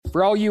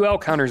For all you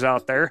elk hunters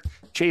out there,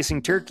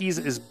 chasing turkeys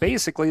is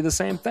basically the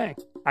same thing.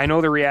 I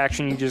know the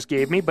reaction you just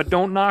gave me, but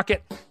don't knock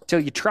it till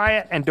you try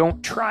it, and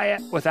don't try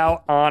it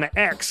without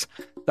OnX.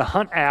 The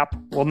Hunt app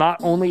will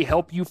not only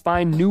help you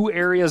find new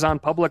areas on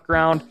public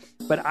ground,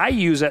 but I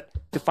use it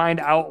to find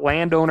out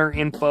landowner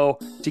info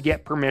to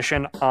get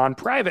permission on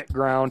private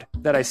ground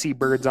that I see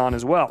birds on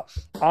as well.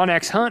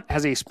 OnX Hunt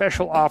has a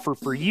special offer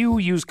for you.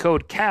 Use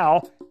code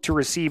CAL to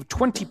receive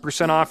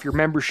 20% off your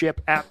membership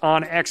at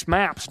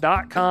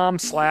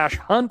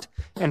onxmaps.com/hunt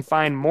and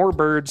find more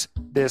birds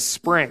this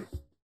spring.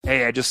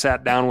 Hey, I just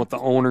sat down with the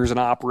owners and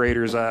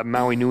operators of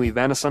Maui Nui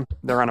Venison.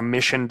 They're on a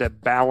mission to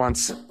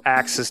balance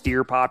axis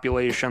deer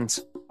populations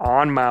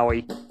on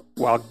Maui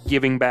while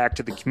giving back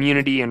to the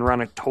community and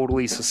run a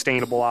totally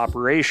sustainable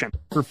operation.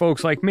 For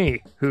folks like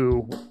me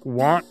who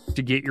want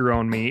to get your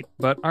own meat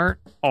but aren't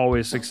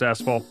always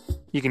successful,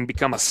 you can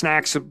become a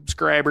snack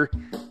subscriber,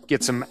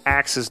 get some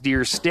axis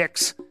deer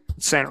sticks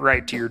sent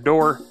right to your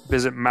door.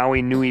 Visit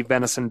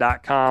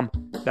MauiNuiVenison.com.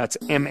 That's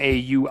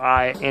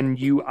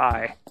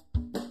MAUINUI.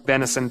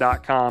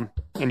 venison.com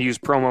and use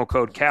promo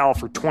code CAL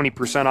for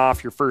 20%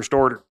 off your first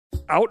order.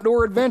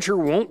 Outdoor adventure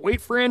won't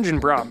wait for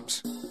engine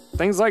problems.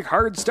 Things like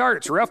hard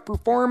starts, rough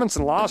performance,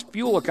 and lost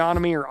fuel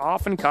economy are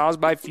often caused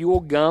by fuel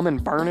gum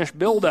and varnish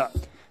buildup.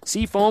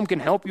 Seafoam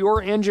can help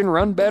your engine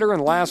run better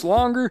and last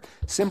longer.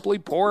 Simply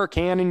pour a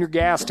can in your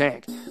gas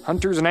tank.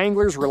 Hunters and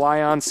anglers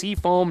rely on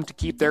Seafoam to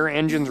keep their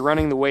engines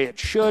running the way it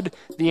should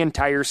the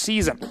entire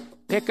season.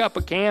 Pick up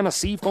a can of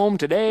Seafoam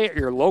today at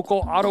your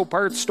local auto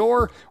parts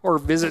store or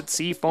visit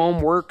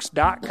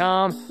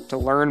seafoamworks.com to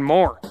learn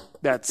more.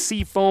 That's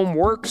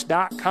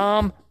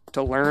seafoamworks.com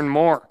to learn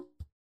more.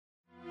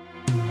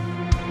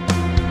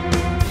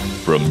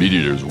 From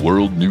MeatEater's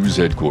World News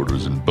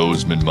Headquarters in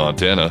Bozeman,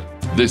 Montana,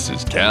 this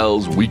is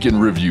Cal's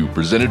Weekend Review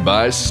presented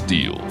by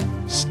Steel.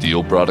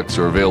 Steel products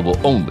are available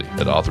only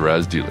at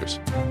authorized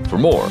dealers. For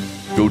more,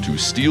 go to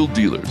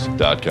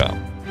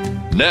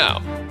steeldealers.com.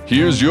 Now,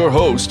 here's your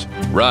host,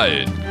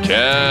 Ryan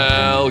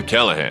Cal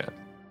Callahan.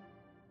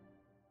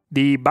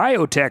 The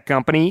biotech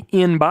company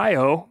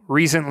InBio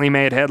recently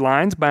made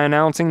headlines by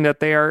announcing that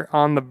they are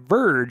on the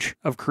verge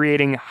of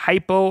creating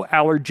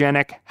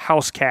hypoallergenic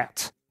house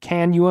cats.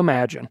 Can you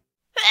imagine?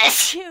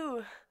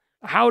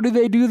 How do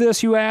they do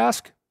this, you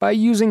ask? By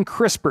using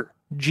CRISPR,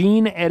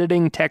 gene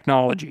editing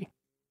technology.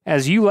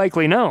 As you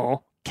likely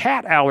know,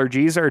 cat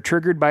allergies are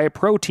triggered by a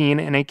protein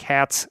in a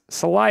cat's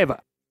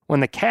saliva.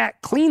 When the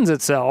cat cleans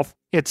itself,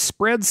 it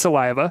spreads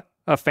saliva,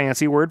 a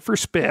fancy word for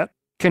spit,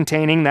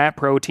 containing that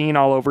protein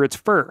all over its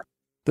fur.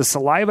 The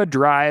saliva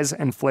dries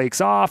and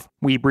flakes off,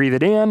 we breathe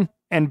it in,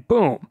 and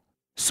boom,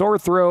 sore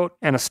throat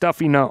and a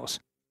stuffy nose.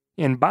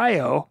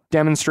 InBio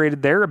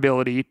demonstrated their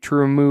ability to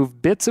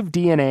remove bits of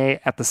DNA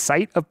at the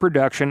site of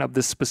production of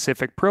this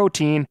specific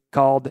protein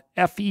called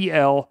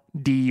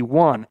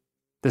FELD1.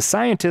 The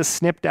scientists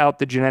snipped out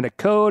the genetic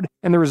code,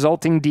 and the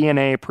resulting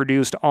DNA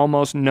produced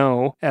almost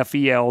no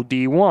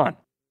FELD1.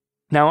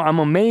 Now, I'm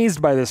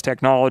amazed by this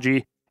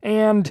technology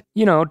and,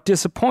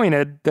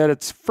 disappointed that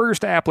its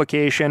first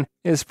application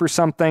is for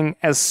something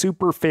as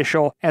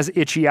superficial as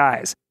itchy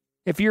eyes.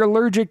 If you're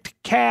allergic to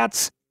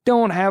cats,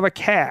 don't have a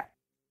cat.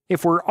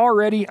 If we're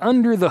already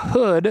under the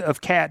hood of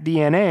cat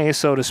DNA,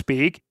 so to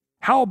speak,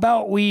 how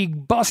about we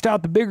bust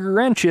out the bigger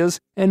wrenches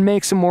and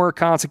make some more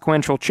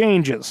consequential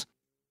changes?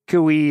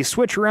 Could we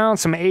switch around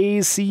some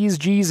A's, C's,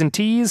 G's, and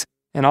T's,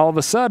 and all of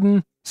a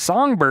sudden,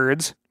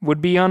 songbirds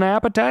would be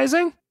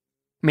unappetizing?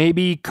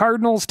 Maybe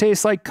cardinals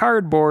taste like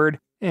cardboard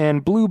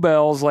and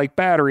bluebells like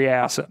battery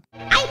acid.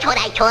 I thought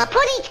I saw a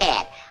pony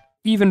cat.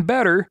 Even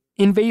better,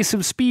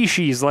 invasive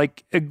species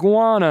like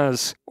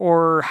iguanas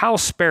or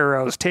house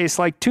sparrows taste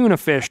like tuna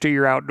fish to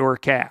your outdoor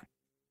cat.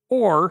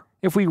 Or,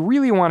 if we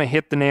really want to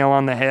hit the nail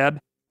on the head,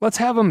 let's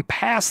have them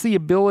pass the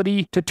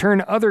ability to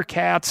turn other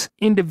cats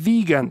into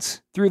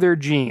vegans through their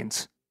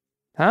genes.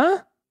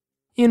 Huh?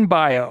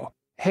 InBio.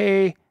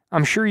 Hey,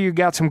 I'm sure you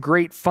got some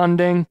great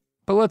funding,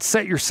 but let's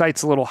set your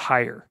sights a little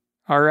higher.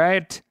 All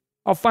right?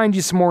 I'll find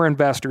you some more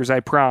investors,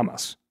 I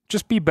promise.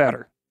 Just be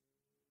better.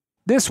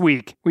 This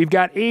week, we've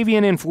got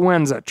avian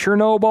influenza,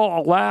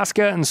 Chernobyl,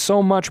 Alaska, and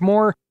so much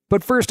more.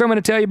 But first, I'm going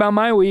to tell you about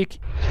my week.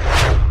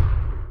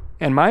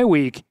 And my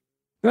week,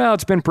 well,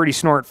 it's been pretty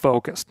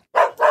snort-focused.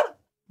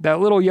 That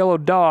little yellow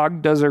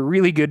dog does a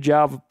really good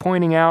job of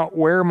pointing out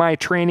where my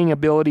training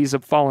abilities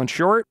have fallen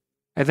short.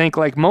 I think,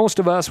 like most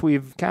of us,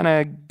 we've kind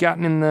of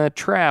gotten in the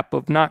trap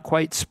of not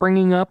quite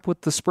springing up with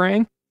the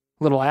spring.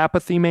 A little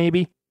apathy,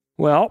 maybe.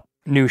 Well,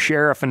 new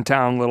sheriff in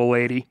town, little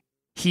lady.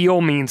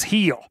 Heel means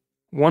heel.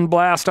 One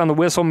blast on the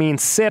whistle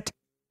means sit.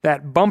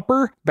 That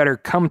bumper better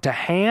come to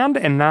hand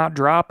and not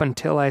drop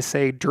until I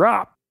say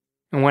drop.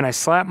 And when I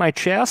slap my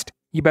chest,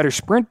 you better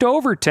sprint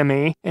over to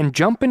me and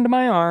jump into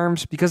my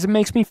arms because it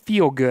makes me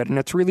feel good and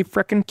it's really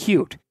frickin'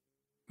 cute.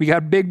 We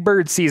got big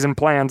bird season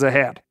plans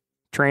ahead.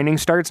 Training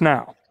starts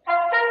now.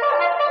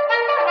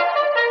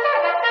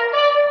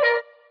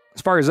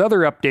 As far as other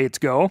updates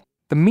go,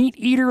 the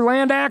MeatEater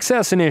Land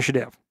Access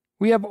Initiative.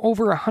 We have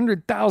over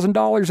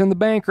 $100,000 in the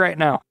bank right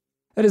now.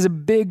 That is a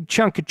big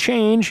chunk of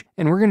change,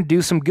 and we're going to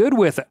do some good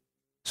with it.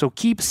 So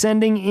keep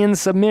sending in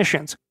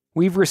submissions.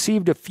 We've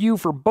received a few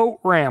for boat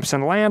ramps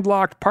and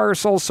landlocked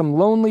parcels, some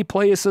lonely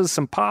places,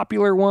 some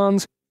popular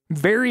ones.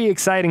 Very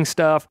exciting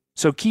stuff,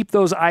 so keep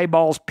those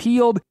eyeballs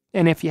peeled.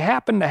 And if you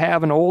happen to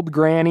have an old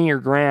granny or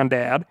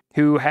granddad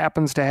who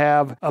happens to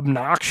have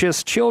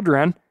obnoxious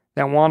children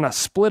that want to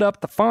split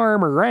up the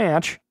farm or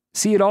ranch,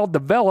 see it all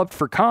developed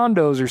for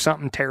condos or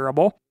something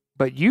terrible,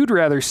 but you'd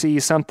rather see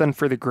something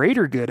for the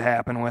greater good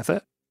happen with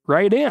it,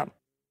 write in.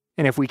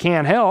 And if we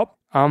can't help,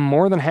 I'm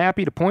more than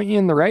happy to point you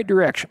in the right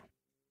direction.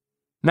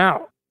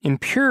 Now, in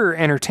pure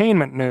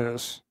entertainment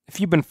news, if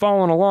you've been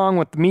following along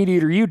with the Meat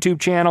Eater YouTube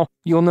channel,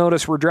 you'll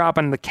notice we're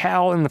dropping the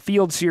Cal in the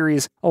Field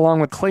series along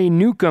with Clay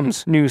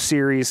Newcomb's new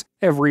series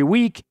every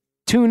week.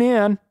 Tune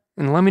in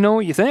and let me know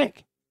what you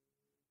think.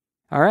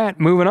 All right,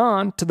 moving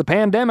on to the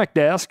pandemic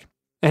desk.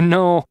 And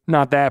no,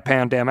 not that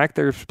pandemic.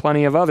 There's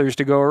plenty of others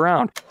to go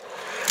around.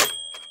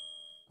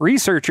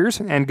 Researchers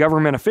and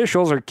government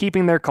officials are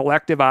keeping their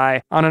collective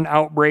eye on an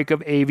outbreak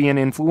of avian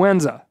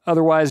influenza,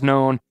 otherwise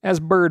known as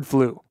bird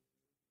flu.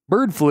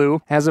 Bird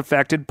flu has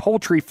affected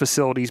poultry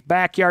facilities,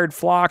 backyard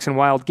flocks, and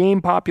wild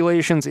game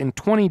populations in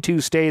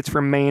 22 states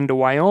from Maine to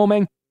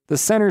Wyoming. The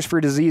Centers for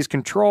Disease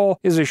Control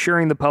is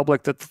assuring the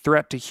public that the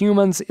threat to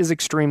humans is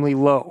extremely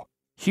low.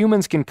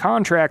 Humans can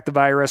contract the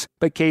virus,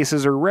 but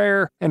cases are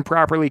rare, and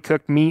properly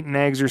cooked meat and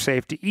eggs are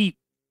safe to eat.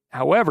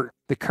 However,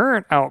 the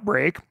current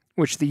outbreak,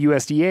 which the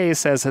USDA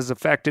says has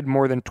affected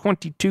more than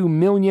 22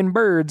 million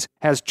birds,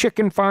 has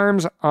chicken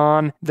farms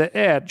on the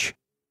edge.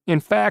 In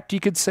fact, you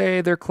could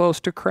say they're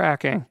close to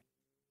cracking.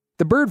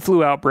 The bird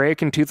flu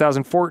outbreak in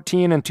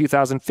 2014 and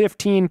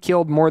 2015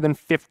 killed more than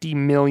 50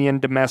 million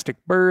domestic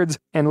birds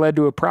and led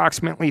to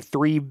approximately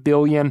 $3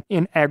 billion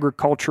in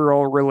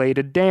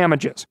agricultural-related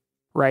damages.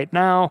 Right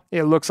now,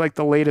 it looks like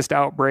the latest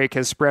outbreak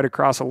has spread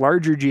across a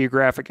larger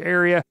geographic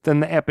area than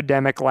the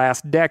epidemic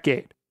last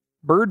decade.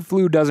 Bird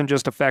flu doesn't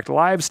just affect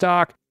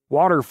livestock.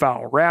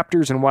 Waterfowl,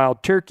 raptors, and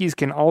wild turkeys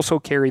can also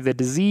carry the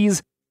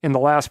disease. In the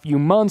last few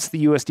months,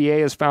 the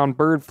USDA has found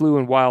bird flu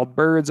in wild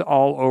birds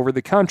all over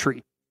the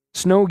country.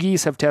 Snow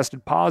geese have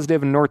tested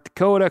positive in North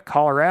Dakota,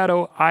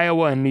 Colorado,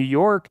 Iowa, and New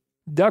York.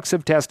 Ducks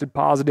have tested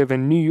positive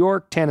in New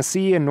York,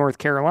 Tennessee, and North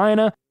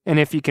Carolina. And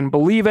if you can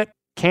believe it,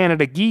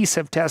 Canada geese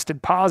have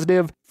tested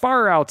positive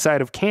far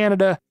outside of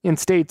Canada in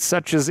states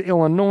such as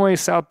Illinois,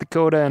 South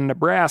Dakota, and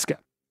Nebraska.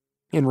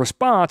 In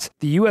response,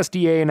 the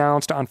USDA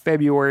announced on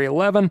February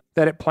 11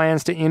 that it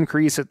plans to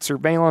increase its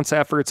surveillance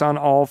efforts on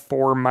all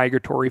 4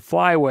 migratory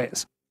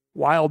flyways.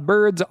 Wild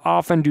birds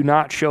often do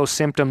not show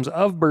symptoms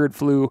of bird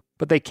flu,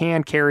 but they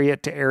can carry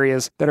it to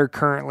areas that are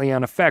currently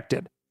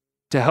unaffected.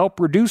 To help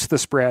reduce the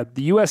spread,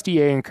 the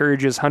USDA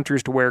encourages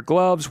hunters to wear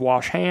gloves,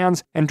 wash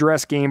hands, and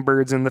dress game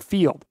birds in the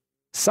field.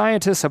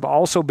 Scientists have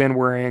also been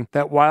worrying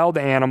that wild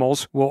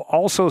animals will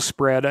also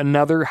spread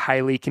another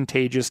highly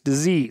contagious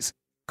disease,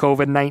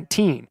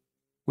 COVID-19.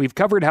 We've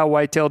covered how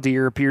white-tailed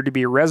deer appear to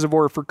be a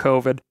reservoir for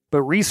COVID,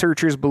 but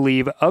researchers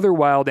believe other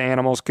wild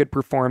animals could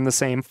perform the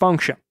same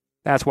function.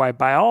 That's why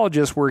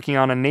biologists working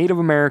on a Native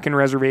American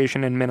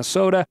reservation in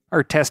Minnesota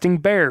are testing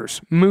bears,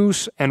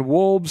 moose, and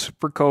wolves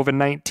for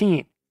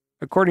COVID-19.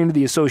 According to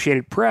the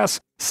Associated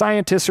Press,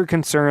 scientists are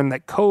concerned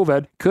that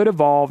COVID could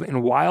evolve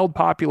in wild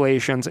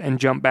populations and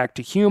jump back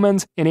to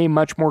humans in a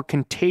much more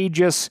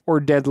contagious or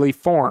deadly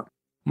form.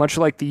 Much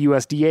like the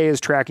USDA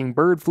is tracking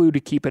bird flu to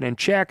keep it in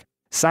check,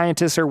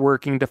 scientists are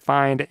working to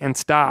find and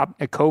stop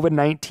a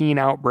COVID-19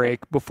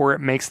 outbreak before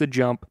it makes the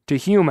jump to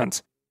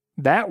humans.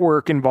 That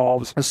work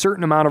involves a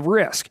certain amount of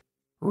risk.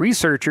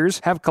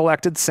 Researchers have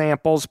collected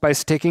samples by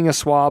sticking a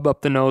swab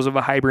up the nose of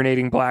a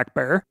hibernating black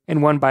bear,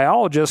 and one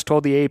biologist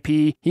told the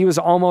AP he was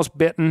almost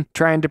bitten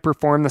trying to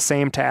perform the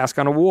same task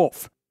on a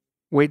wolf.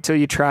 Wait till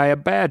you try a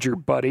badger,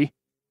 buddy.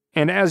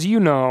 And as you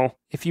know,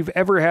 if you've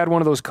ever had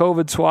one of those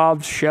COVID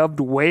swabs shoved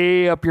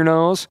way up your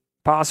nose,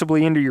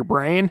 possibly into your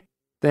brain,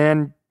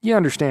 then you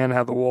understand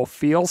how the wolf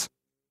feels.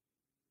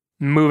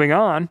 Moving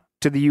on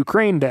to the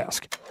Ukraine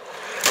desk.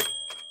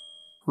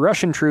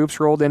 Russian troops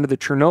rolled into the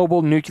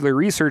Chernobyl nuclear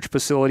research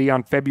facility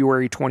on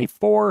February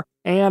 24,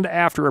 and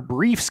after a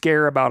brief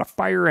scare about a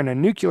fire in a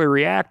nuclear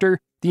reactor,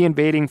 the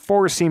invading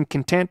force seemed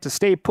content to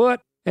stay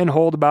put and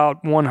hold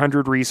about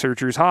 100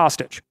 researchers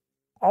hostage.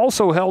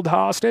 Also held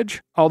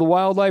hostage, all the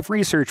wildlife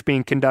research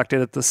being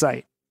conducted at the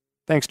site.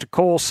 Thanks to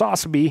Cole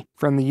Sosebee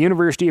from the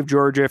University of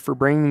Georgia for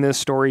bringing this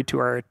story to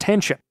our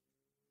attention.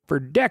 For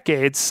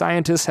decades,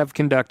 scientists have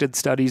conducted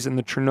studies in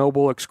the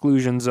Chernobyl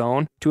exclusion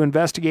zone to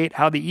investigate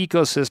how the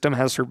ecosystem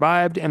has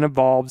survived and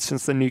evolved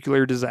since the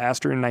nuclear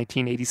disaster in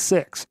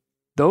 1986.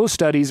 Those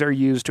studies are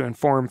used to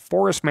inform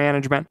forest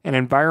management and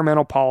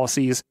environmental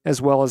policies, as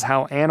well as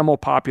how animal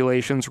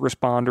populations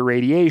respond to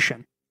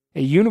radiation.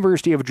 A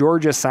University of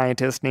Georgia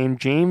scientist named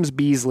James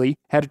Beasley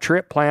had a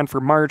trip planned for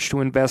March to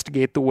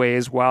investigate the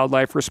ways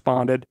wildlife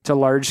responded to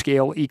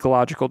large-scale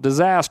ecological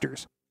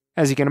disasters.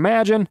 As you can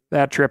imagine,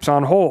 that trip's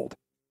on hold.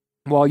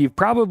 While you've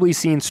probably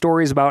seen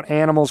stories about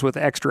animals with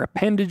extra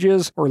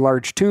appendages or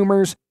large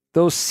tumors,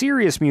 Those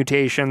serious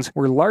mutations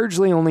were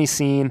largely only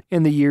seen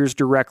in the years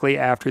directly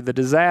after the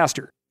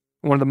disaster.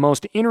 One of the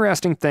most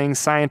interesting things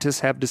scientists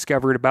have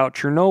discovered about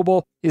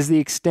Chernobyl is the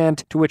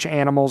extent to which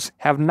animals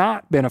have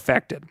not been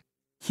affected.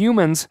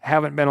 Humans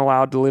haven't been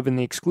allowed to live in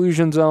the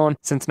exclusion zone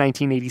since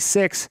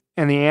 1986,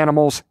 and the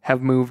animals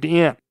have moved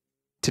in.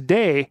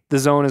 Today, the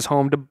zone is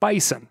home to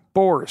bison,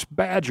 boars,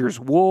 badgers,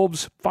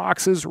 wolves,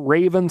 foxes,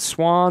 ravens,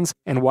 swans,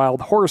 and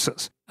wild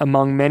horses,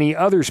 among many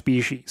other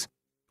species.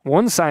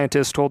 One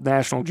scientist told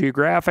National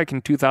Geographic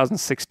in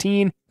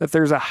 2016 that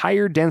there's a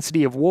higher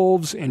density of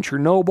wolves in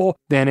Chernobyl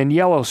than in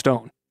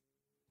Yellowstone.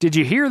 Did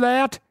you hear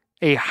that?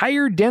 A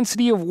higher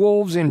density of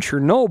wolves in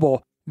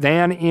Chernobyl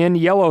than in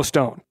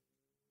Yellowstone.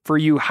 For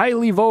you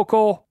highly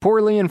vocal,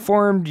 poorly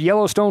informed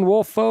Yellowstone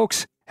wolf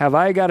folks, have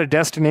I got a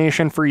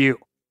destination for you.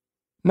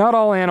 Not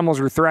all animals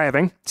are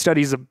thriving.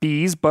 Studies of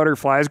bees,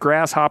 butterflies,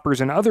 grasshoppers,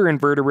 and other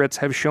invertebrates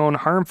have shown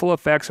harmful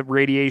effects of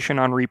radiation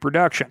on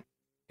reproduction.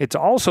 It's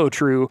also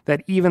true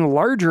that even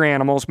larger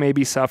animals may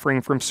be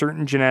suffering from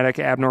certain genetic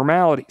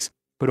abnormalities.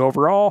 But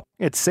overall,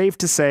 it's safe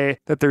to say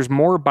that there's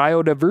more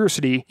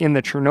biodiversity in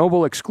the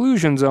Chernobyl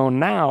exclusion zone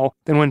now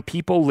than when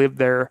people lived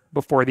there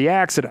before the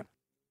accident.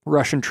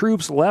 Russian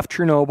troops left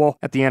Chernobyl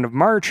at the end of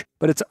March,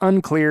 but it's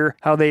unclear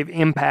how they've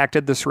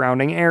impacted the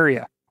surrounding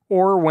area,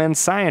 or when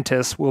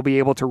scientists will be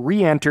able to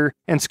re-enter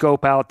and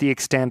scope out the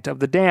extent of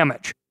the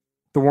damage.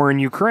 The war in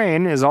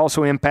Ukraine is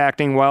also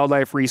impacting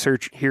wildlife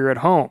research here at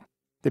home.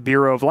 The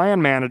Bureau of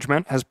Land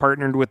Management has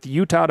partnered with the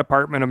Utah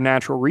Department of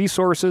Natural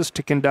Resources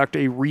to conduct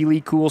a really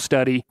cool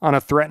study on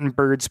a threatened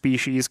bird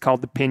species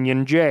called the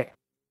pinyon jay.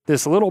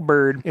 This little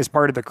bird is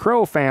part of the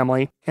crow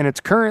family, and it's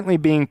currently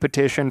being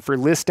petitioned for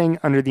listing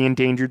under the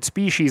Endangered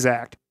Species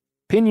Act.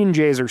 Pinyon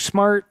jays are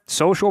smart,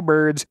 social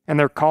birds, and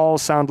their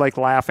calls sound like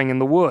laughing in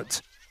the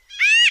woods.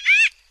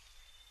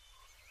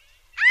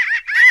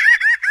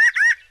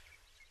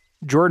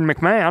 Jordan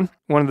McMahon,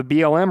 one of the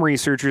BLM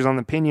researchers on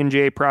the Pinyon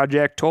Jay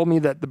project, told me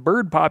that the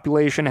bird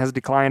population has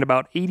declined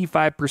about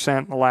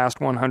 85% in the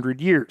last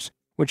 100 years,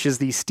 which is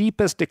the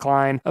steepest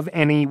decline of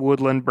any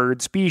woodland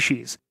bird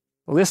species.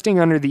 Listing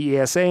under the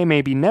ESA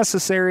may be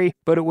necessary,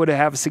 but it would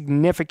have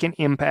significant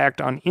impact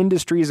on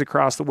industries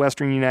across the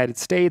western United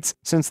States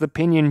since the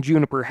pinyon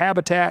juniper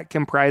habitat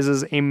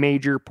comprises a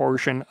major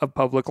portion of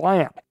public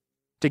land.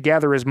 To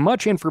gather as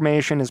much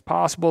information as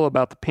possible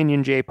about the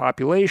pinyon jay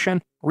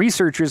population,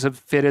 researchers have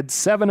fitted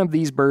 7 of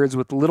these birds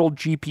with little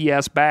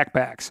GPS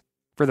backpacks.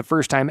 For the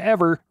first time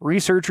ever,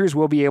 researchers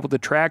will be able to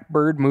track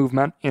bird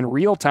movement in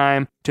real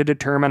time to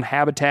determine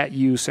habitat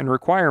use and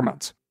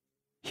requirements.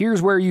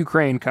 Here's where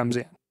Ukraine comes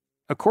in.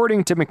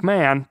 According to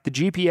McMahon, the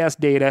GPS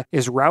data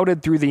is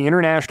routed through the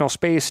International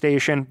Space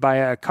Station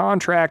via a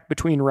contract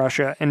between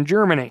Russia and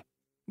Germany.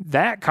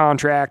 That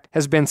contract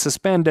has been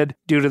suspended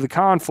due to the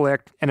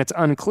conflict, and it's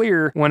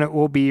unclear when it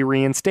will be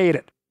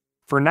reinstated.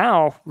 For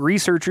now,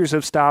 researchers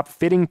have stopped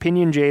fitting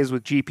pinyon jays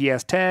with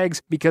GPS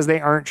tags because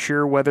they aren't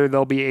sure whether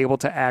they'll be able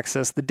to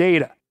access the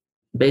data.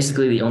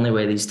 Basically, the only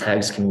way these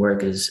tags can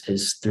work is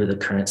through the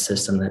current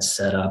system that's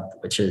set up,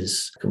 which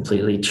is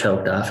completely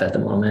choked off at the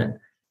moment.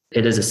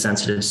 It is a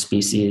sensitive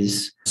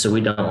species, so we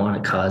don't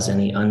want to cause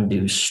any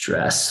undue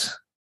stress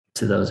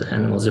to those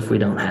animals if we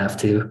don't have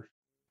to.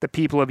 The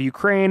people of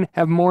Ukraine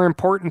have more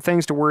important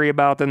things to worry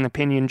about than the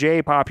pinyon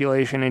jay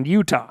population in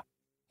Utah.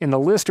 In the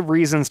list of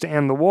reasons to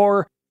end the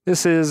war,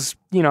 this is,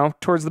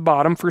 towards the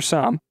bottom for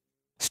some.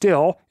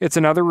 Still, it's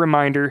another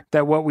reminder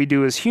that what we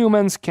do as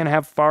humans can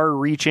have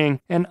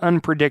far-reaching and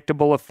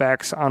unpredictable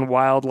effects on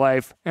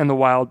wildlife and the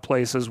wild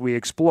places we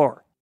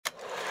explore.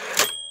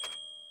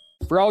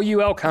 For all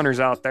you elk hunters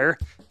out there,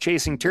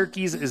 chasing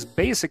turkeys is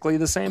basically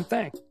the same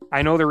thing.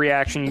 I know the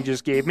reaction you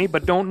just gave me,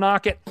 but don't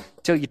knock it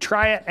till you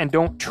try it, and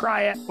don't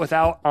try it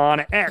without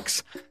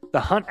OnX. The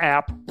Hunt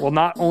app will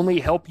not only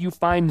help you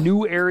find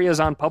new areas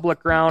on public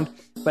ground,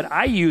 but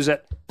I use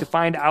it to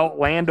find out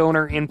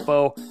landowner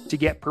info to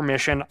get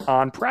permission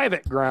on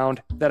private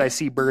ground that I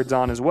see birds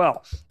on as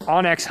well.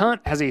 OnX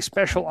Hunt has a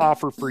special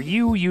offer for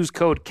you. Use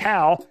code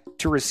CAL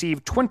to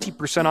receive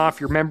 20% off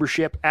your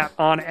membership at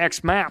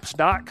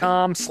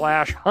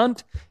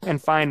onxmaps.com/hunt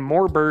and find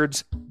more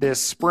birds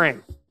this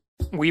spring.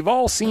 We've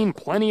all seen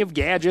plenty of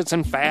gadgets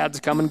and fads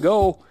come and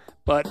go,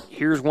 but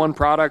here's one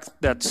product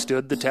that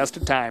stood the test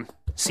of time: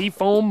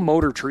 Seafoam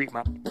Motor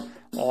Treatment.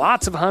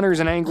 Lots of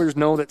hunters and anglers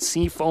know that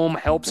Seafoam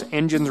helps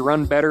engines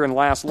run better and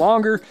last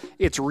longer.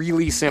 It's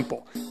really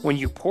simple. When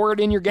you pour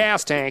it in your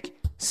gas tank,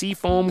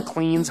 Seafoam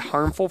cleans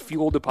harmful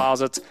fuel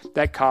deposits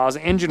that cause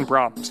engine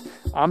problems.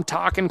 I'm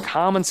talking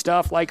common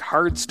stuff like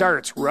hard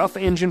starts, rough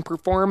engine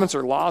performance,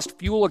 or lost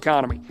fuel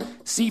economy.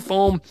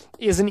 Seafoam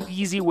is an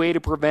easy way to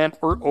prevent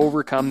or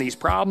overcome these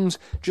problems.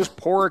 Just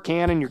pour a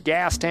can in your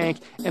gas tank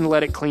and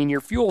let it clean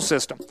your fuel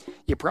system.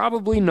 You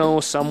probably know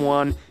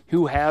someone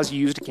who has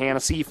used a can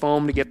of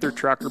Seafoam to get their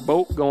truck or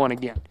boat going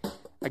again.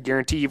 I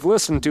guarantee you've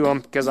listened to them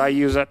because I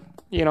use it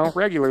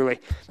regularly.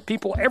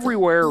 People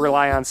everywhere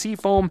rely on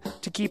Seafoam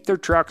to keep their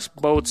trucks,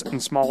 boats,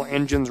 and small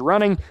engines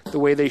running the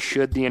way they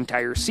should the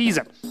entire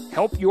season.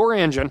 Help your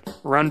engine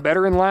run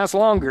better and last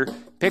longer.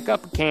 Pick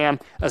up a can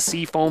of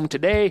Seafoam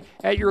today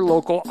at your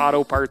local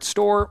auto parts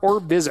store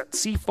or visit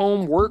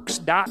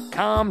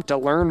seafoamworks.com to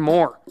learn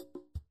more.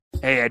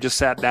 Hey, I just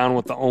sat down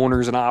with the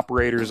owners and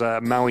operators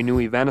of Maui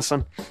Nui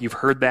Venison. You've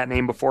heard that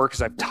name before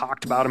because I've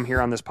talked about them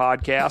here on this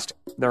podcast.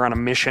 They're on a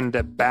mission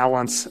to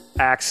balance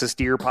axis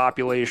deer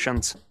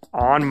populations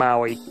on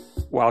Maui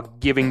while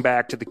giving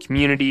back to the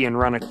community and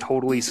run a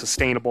totally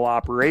sustainable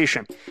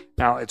operation.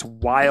 Now, it's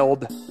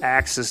wild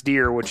axis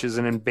deer, which is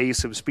an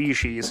invasive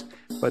species,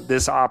 but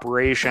this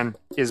operation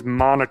is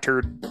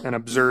monitored and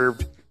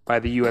observed by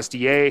the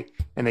USDA,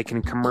 and they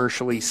can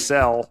commercially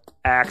sell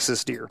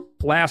axis deer.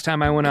 Last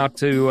time I went out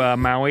to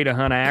Maui to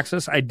hunt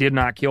axis, I did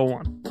not kill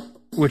one,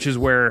 which is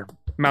where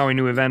Maui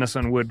Nui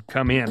Venison would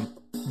come in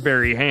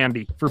very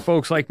handy for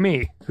folks like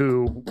me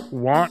who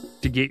want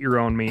to get your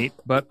own meat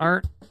but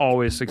aren't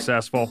always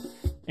successful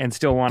and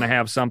still want to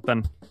have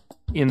something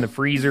in the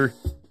freezer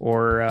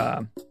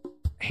or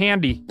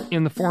handy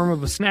in the form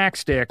of a snack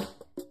stick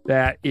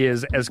that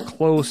is as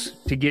close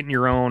to getting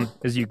your own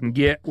as you can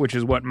get, which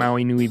is what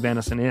Maui Nui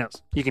Venison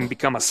is. You can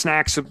become a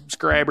snack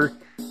subscriber,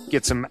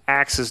 get some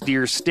axis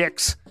deer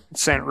sticks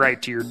sent right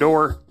to your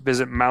door.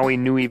 Visit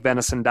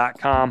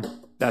MauiNuiVenison.com.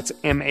 That's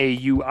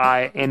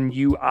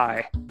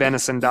MAUINUI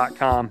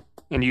venison.com,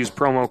 and use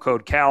promo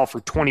code CAL for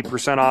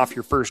 20% off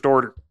your first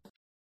order.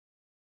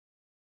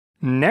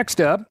 Next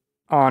up,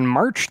 on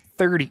March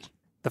 30,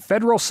 the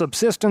Federal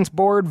Subsistence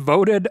Board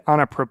voted on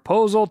a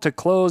proposal to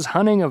close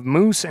hunting of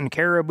moose and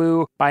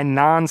caribou by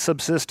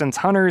non-subsistence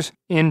hunters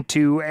in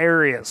 2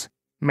 areas.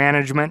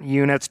 Management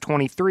Units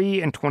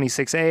 23 and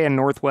 26A in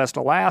Northwest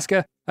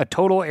Alaska, a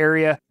total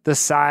area the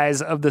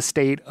size of the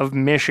state of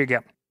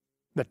Michigan.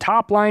 The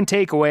top-line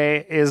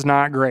takeaway is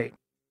not great.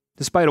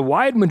 Despite a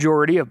wide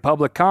majority of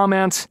public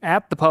comments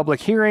at the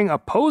public hearing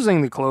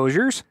opposing the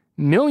closures,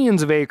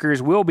 millions of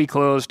acres will be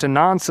closed to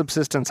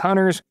non-subsistence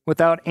hunters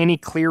without any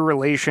clear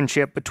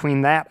relationship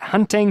between that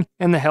hunting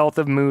and the health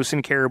of moose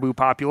and caribou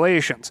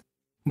populations.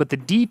 But the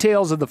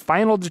details of the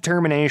final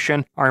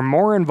determination are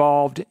more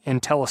involved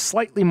and tell a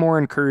slightly more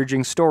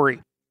encouraging story.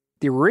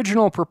 The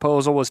original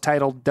proposal was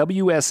titled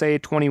WSA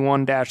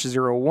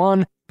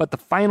 21-01, but the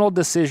final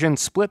decision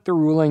split the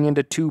ruling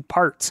into 2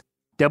 parts: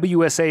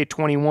 WSA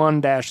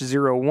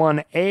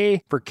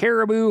 21-01A for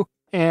caribou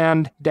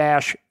and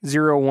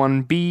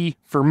 -01B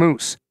for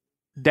moose.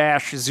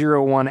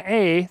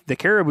 -01A, the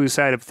caribou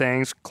side of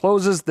things,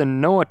 closes the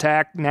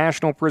Noatak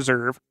National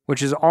Preserve,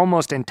 which is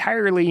almost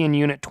entirely in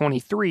Unit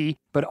 23,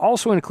 but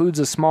also includes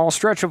a small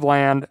stretch of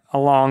land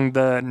along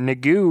the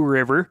Nagu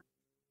River.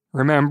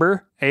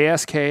 Remember,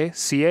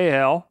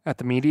 ASKCAL at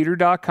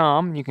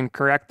themeateater.com. You can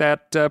correct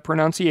that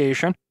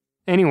pronunciation.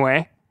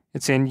 Anyway,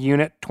 it's in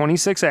Unit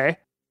 26A.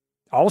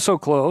 Also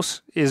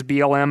close is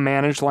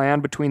BLM-managed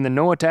land between the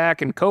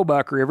Noatak and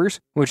Kobuk rivers,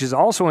 which is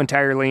also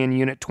entirely in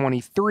Unit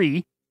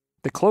 23.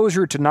 The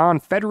closure to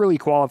non-federally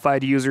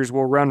qualified users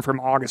will run from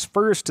August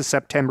 1st to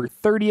September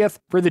 30th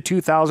for the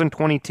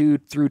 2022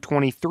 through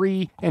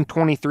 23 and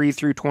 23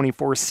 through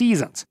 24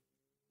 seasons.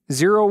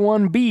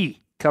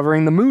 01B,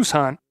 covering the moose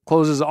hunt,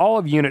 closes all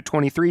of Unit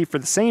 23 for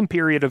the same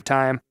period of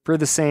time for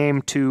the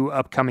same 2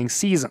 upcoming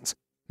seasons.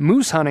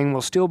 Moose hunting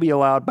will still be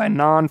allowed by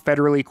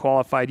non-federally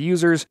qualified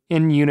users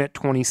in Unit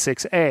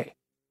 26A.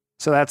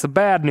 So that's the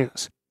bad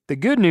news. The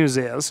good news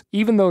is,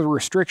 even though the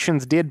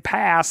restrictions did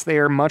pass, they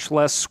are much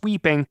less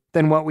sweeping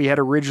than what we had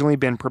originally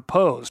been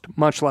proposed.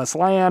 Much less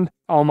land,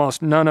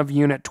 almost none of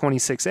Unit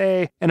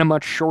 26A, and a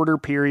much shorter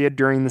period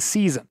during the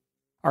season.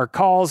 Our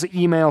calls,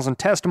 emails, and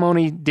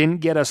testimony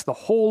didn't get us the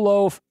whole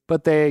loaf,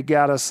 but they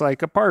got us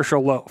like a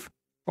partial loaf.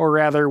 Or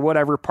rather,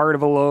 whatever part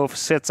of a loaf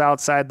sits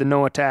outside the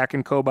Noatak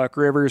and Kobuk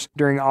rivers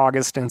during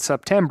August and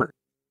September.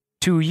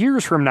 2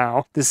 years from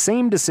now, the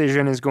same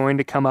decision is going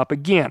to come up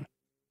again.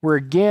 We're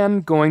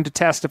again going to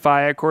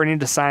testify according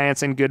to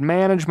science and good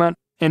management,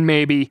 and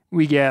maybe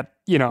we get,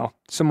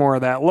 some more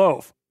of that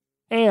loaf.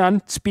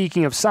 And,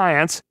 speaking of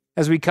science,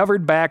 as we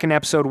covered back in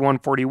episode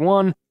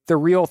 141, the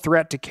real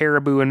threat to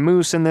caribou and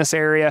moose in this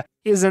area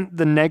isn't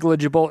the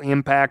negligible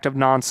impact of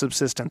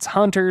non-subsistence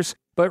hunters,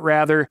 but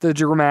rather the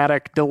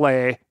dramatic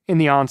delay in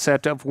the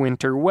onset of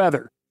winter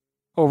weather.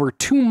 Over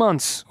 2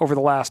 months over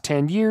the last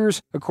 10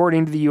 years,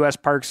 according to the U.S.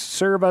 Parks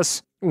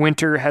Service,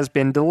 winter has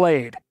been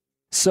delayed.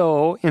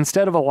 So,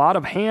 instead of a lot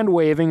of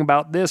hand-waving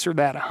about this or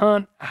that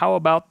hunt, how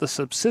about the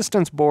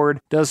Subsistence Board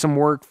does some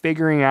work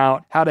figuring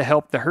out how to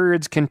help the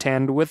herds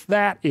contend with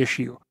that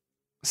issue?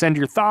 Send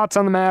your thoughts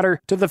on the matter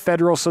to the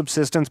Federal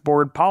Subsistence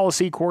Board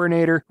Policy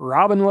Coordinator,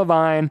 Robin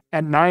Levine,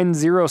 at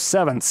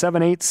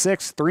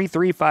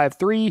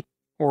 907-786-3353,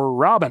 or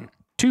Robin,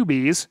 2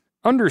 B's,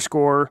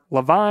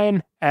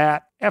 _Levine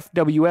at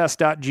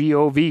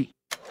fws.gov.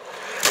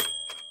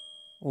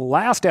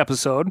 Last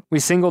episode, we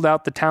singled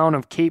out the town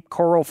of Cape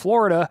Coral,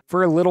 Florida,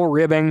 for a little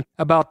ribbing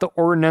about the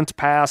ordinance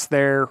passed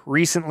there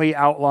recently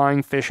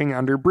outlawing fishing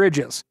under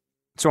bridges.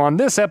 So on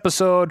this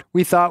episode,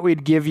 we thought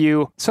we'd give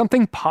you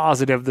something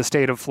positive the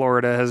state of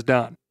Florida has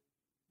done.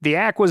 The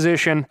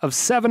acquisition of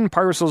 7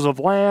 parcels of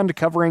land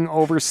covering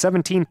over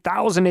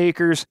 17,000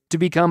 acres to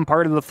become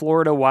part of the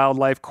Florida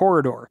Wildlife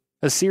Corridor.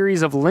 a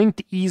series of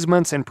linked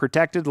easements and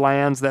protected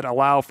lands that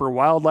allow for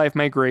wildlife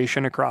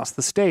migration across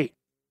the state.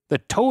 The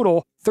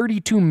total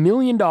 $32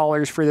 million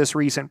for this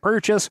recent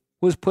purchase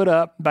was put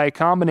up by a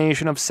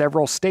combination of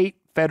several state,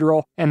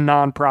 federal, and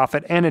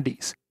nonprofit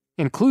entities,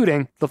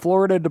 including the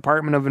Florida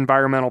Department of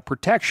Environmental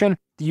Protection,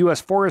 the U.S.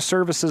 Forest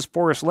Service's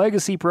Forest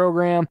Legacy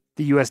Program,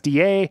 the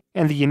USDA,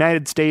 and the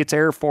United States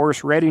Air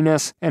Force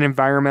Readiness and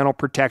Environmental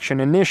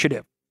Protection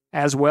Initiative,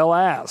 as well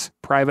as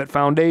private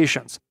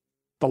foundations.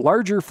 The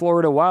larger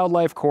Florida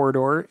Wildlife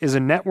Corridor is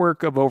a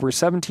network of over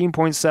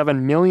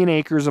 17.7 million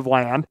acres of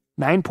land,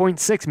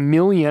 9.6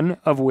 million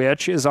of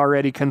which is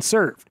already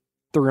conserved.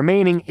 The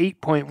remaining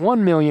 8.1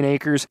 million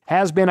acres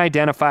has been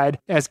identified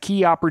as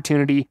key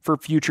opportunity for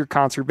future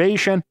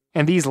conservation,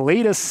 and these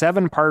latest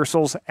 7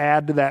 parcels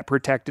add to that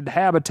protected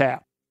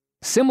habitat.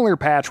 Similar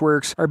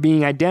patchworks are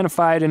being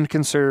identified and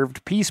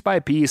conserved piece by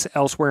piece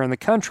elsewhere in the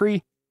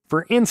country.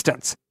 For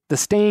instance, the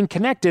Staying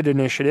Connected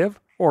Initiative,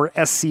 or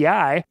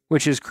SCI,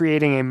 which is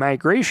creating a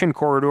migration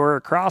corridor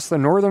across the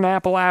northern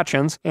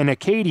Appalachians and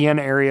Acadian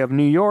area of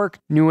New York,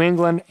 New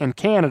England, and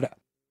Canada.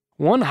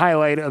 One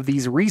highlight of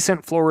these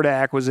recent Florida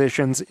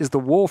acquisitions is the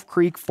Wolf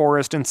Creek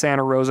Forest in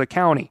Santa Rosa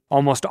County,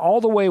 almost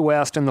all the way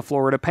west in the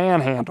Florida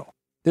Panhandle.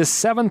 This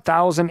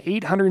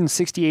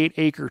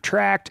 7,868-acre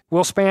tract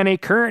will span a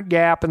current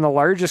gap in the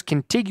largest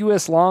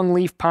contiguous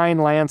longleaf pine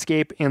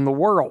landscape in the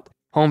world,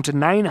 home to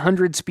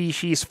 900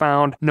 species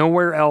found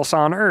nowhere else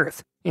on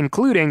Earth,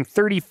 including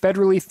 30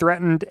 federally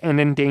threatened and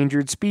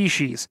endangered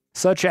species,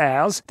 such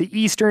as the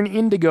eastern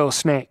indigo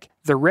snake,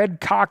 the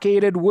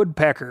red-cockaded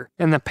woodpecker,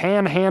 and the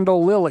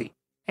panhandle lily,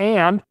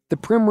 and the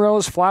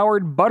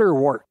primrose-flowered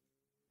butterwort.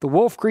 The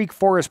Wolf Creek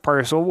Forest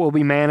parcel will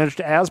be managed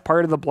as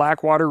part of the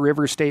Blackwater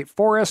River State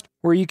Forest,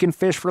 where you can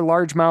fish for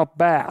largemouth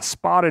bass,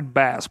 spotted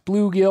bass,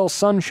 bluegill,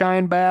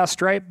 sunshine bass,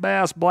 striped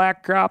bass,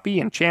 black crappie,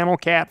 and channel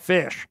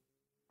catfish.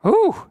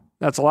 Whew,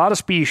 that's a lot of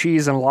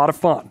species and a lot of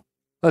fun.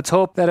 Let's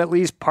hope that at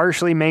least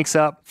partially makes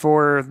up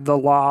for the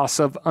loss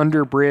of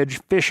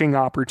underbridge fishing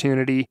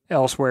opportunity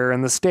elsewhere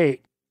in the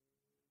state.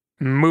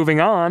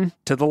 Moving on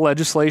to the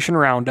legislation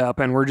roundup,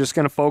 and we're just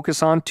going to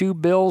focus on 2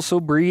 bills,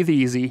 so breathe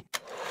easy.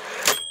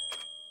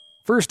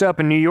 First up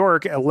in New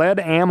York, a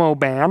lead ammo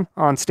ban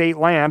on state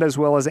land as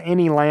well as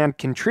any land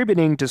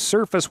contributing to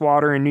surface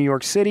water in New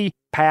York City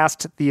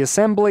passed the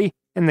Assembly,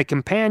 and the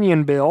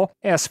companion bill,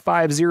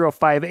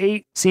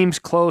 S5058, seems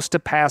close to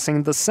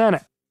passing the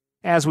Senate.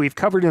 As we've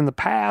covered in the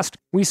past,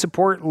 we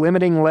support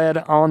limiting lead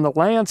on the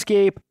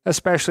landscape,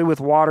 especially with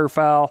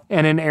waterfowl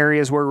and in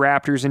areas where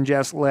raptors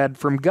ingest lead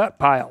from gut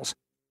piles.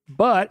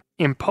 But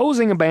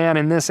imposing a ban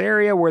in this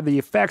area where the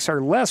effects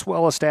are less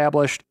well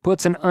established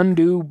puts an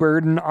undue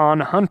burden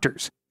on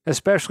hunters,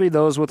 especially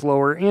those with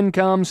lower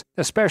incomes,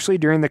 especially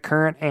during the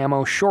current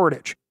ammo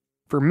shortage.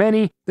 For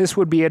many, this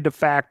would be a de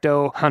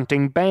facto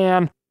hunting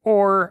ban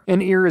or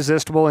an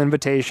irresistible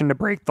invitation to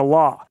break the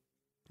law.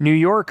 New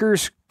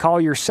Yorkers,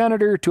 call your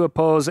senator to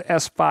oppose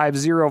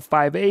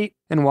S5058,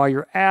 and while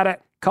you're at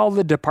it, call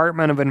the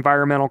Department of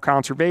Environmental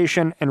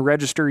Conservation and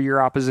register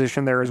your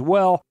opposition there as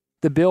well.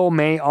 The bill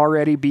may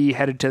already be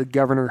headed to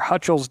Governor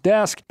Hutchel's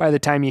desk by the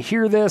time you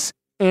hear this,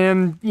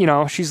 and,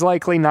 she's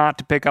likely not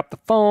to pick up the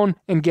phone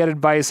and get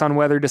advice on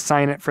whether to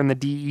sign it from the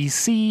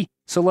DEC,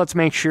 so let's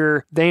make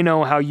sure they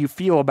know how you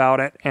feel about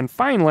it. And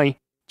finally,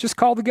 just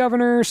call the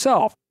governor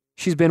herself.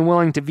 She's been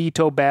willing to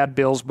veto bad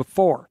bills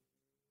before.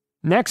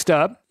 Next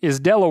up is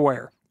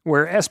Delaware,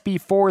 where SB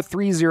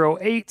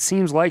 4308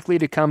 seems likely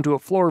to come to a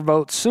floor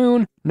vote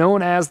soon,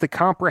 known as the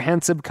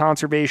Comprehensive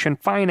Conservation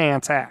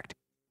Finance Act.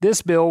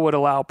 This bill would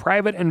allow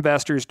private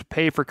investors to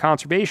pay for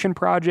conservation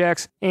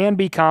projects and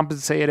be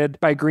compensated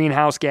by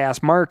greenhouse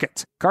gas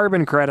markets,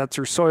 carbon credits,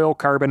 or soil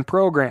carbon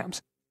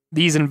programs.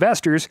 These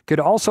investors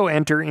could also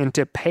enter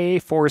into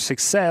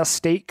pay-for-success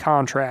state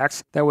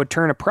contracts that would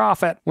turn a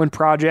profit when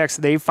projects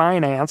they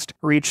financed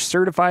reach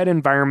certified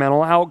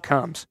environmental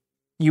outcomes.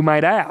 You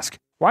might ask,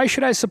 why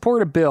should I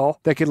support a bill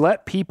that could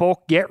let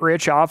people get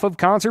rich off of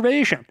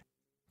conservation?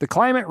 The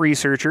climate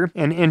researcher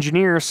and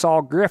engineer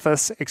Saul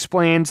Griffiths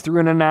explains through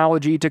an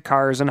analogy to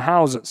cars and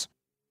houses.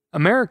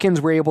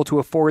 Americans were able to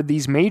afford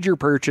these major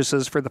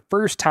purchases for the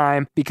first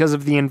time because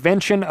of the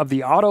invention of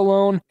the auto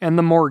loan and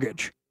the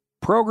mortgage.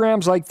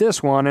 Programs like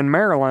this one in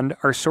Maryland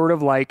are sort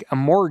of like a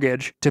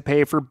mortgage to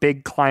pay for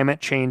big climate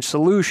change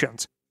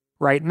solutions.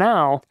 Right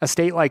now, a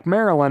state like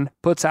Maryland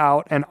puts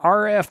out an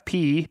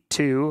RFP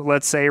to,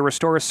 let's say,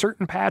 restore a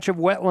certain patch of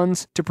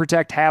wetlands to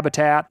protect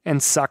habitat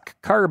and suck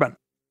carbon.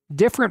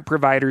 Different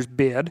providers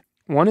bid.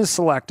 One is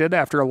selected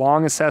after a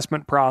long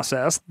assessment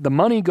process, the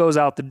money goes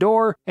out the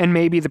door, and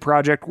maybe the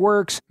project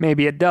works,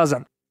 maybe it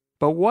doesn't.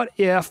 But what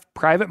if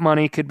private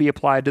money could be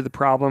applied to the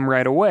problem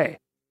right away?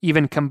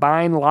 Even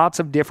combine lots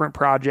of different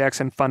projects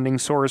and funding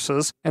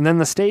sources, and then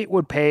the state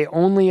would pay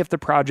only if the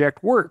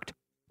project worked,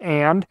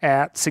 and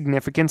at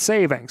significant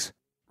savings.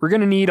 We're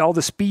going to need all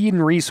the speed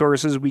and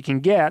resources we can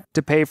get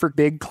to pay for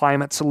big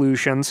climate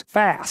solutions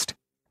fast.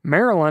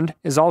 Maryland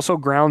is also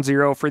ground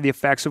zero for the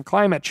effects of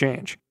climate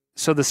change,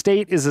 so the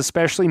state is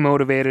especially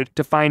motivated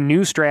to find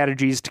new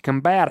strategies to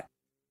combat it.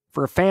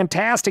 for a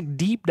fantastic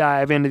deep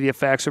dive into the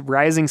effects of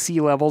rising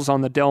sea levels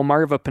on the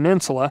Delmarva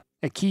Peninsula,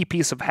 a key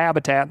piece of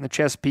habitat in the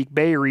Chesapeake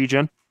Bay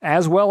region,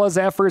 as well as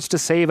efforts to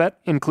save it,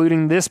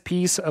 including this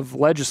piece of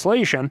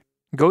legislation,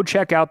 go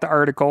check out the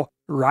article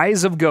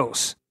Rise of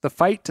Ghosts, The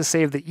Fight to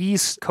Save the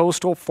East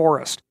Coastal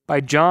Forest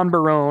by John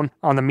Barone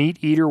on the Meat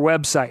Eater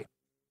website.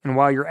 And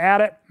while you're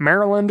at it,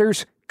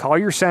 Marylanders, call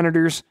your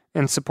senators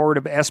in support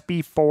of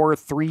SB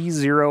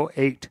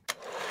 4308.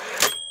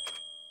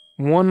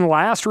 One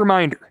last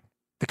reminder.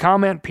 The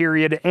comment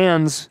period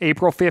ends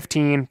April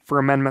 15 for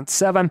Amendment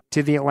 7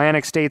 to the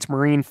Atlantic States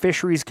Marine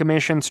Fisheries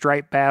Commission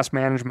Striped Bass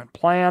Management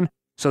Plan.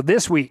 So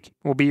this week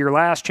will be your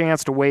last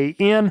chance to weigh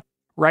in.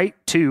 Write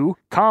to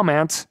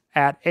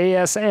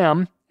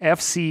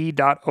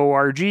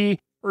comments@asmfc.org,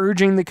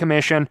 urging the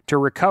Commission to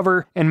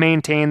recover and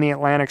maintain the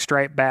Atlantic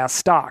striped bass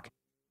stock.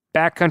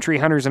 Backcountry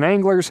Hunters and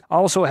Anglers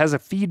also has a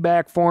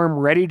feedback form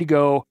ready to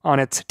go on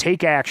its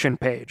Take Action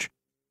page.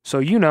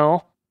 So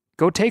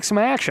go take some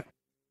action.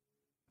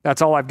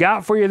 That's all I've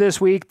got for you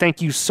this week.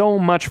 Thank you so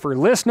much for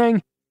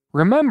listening.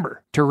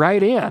 Remember to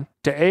write in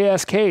to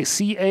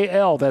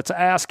ASKCAL, that's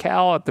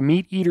AskCal at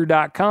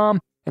themeateater.com,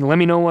 and let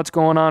me know what's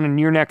going on in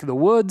your neck of the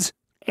woods.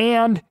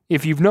 And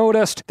if you've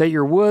noticed that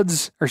your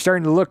woods are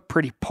starting to look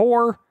pretty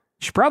poor,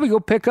 you should probably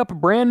go pick up a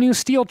brand new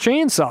Stihl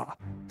chainsaw.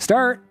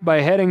 Start by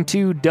heading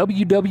to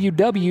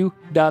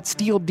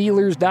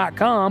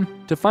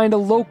www.stihldealers.com to find a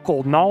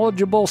local,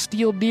 knowledgeable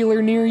Stihl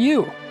dealer near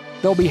you.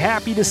 They'll be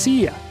happy to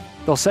see you.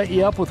 They'll set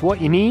you up with what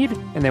you need,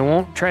 and they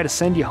won't try to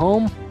send you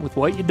home with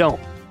what you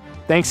don't.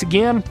 Thanks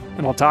again,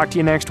 and I'll talk to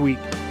you next week.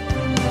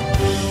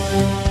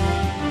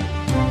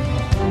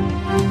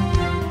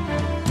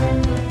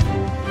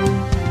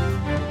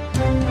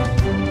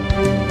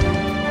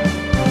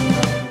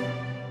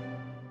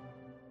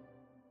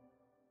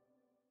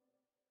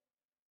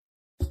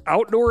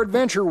 Outdoor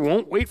adventure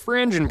won't wait for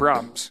engine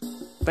problems.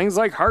 Things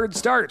like hard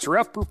starts,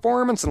 rough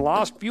performance, and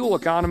lost fuel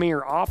economy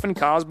are often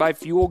caused by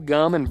fuel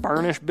gum and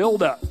varnish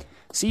buildup.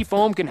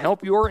 Seafoam can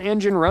help your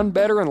engine run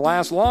better and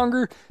last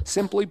longer.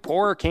 Simply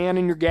pour a can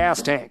in your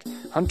gas tank.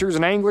 Hunters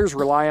and anglers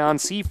rely on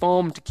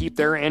Seafoam to keep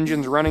their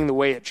engines running the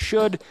way it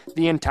should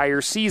the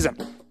entire season.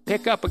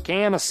 Pick up a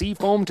can of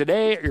Seafoam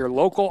today at your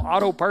local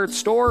auto parts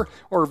store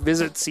or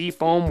visit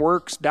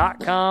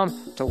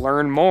seafoamworks.com to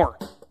learn more.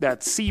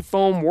 That's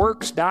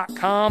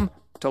seafoamworks.com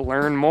to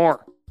learn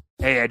more.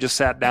 Hey, I just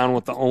sat down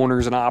with the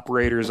owners and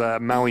operators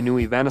of Maui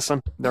Nui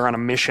Venison. They're on a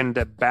mission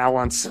to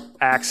balance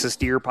axis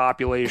deer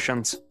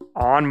populations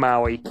on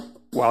Maui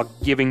while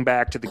giving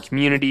back to the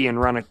community and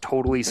run a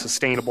totally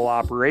sustainable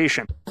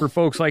operation. For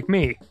folks like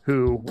me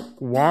who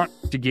want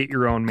to get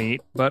your own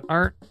meat but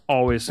aren't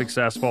always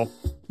successful,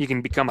 you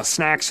can become a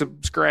snack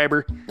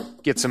subscriber,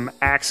 get some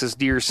axis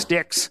deer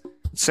sticks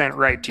sent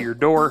right to your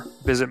door.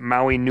 Visit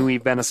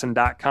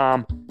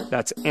MauiNuiVenison.com.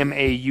 That's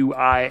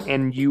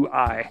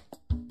MAUINUI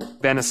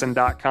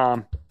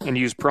venison.com and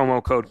use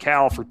promo code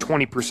CAL for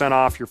 20%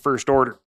 off your first order.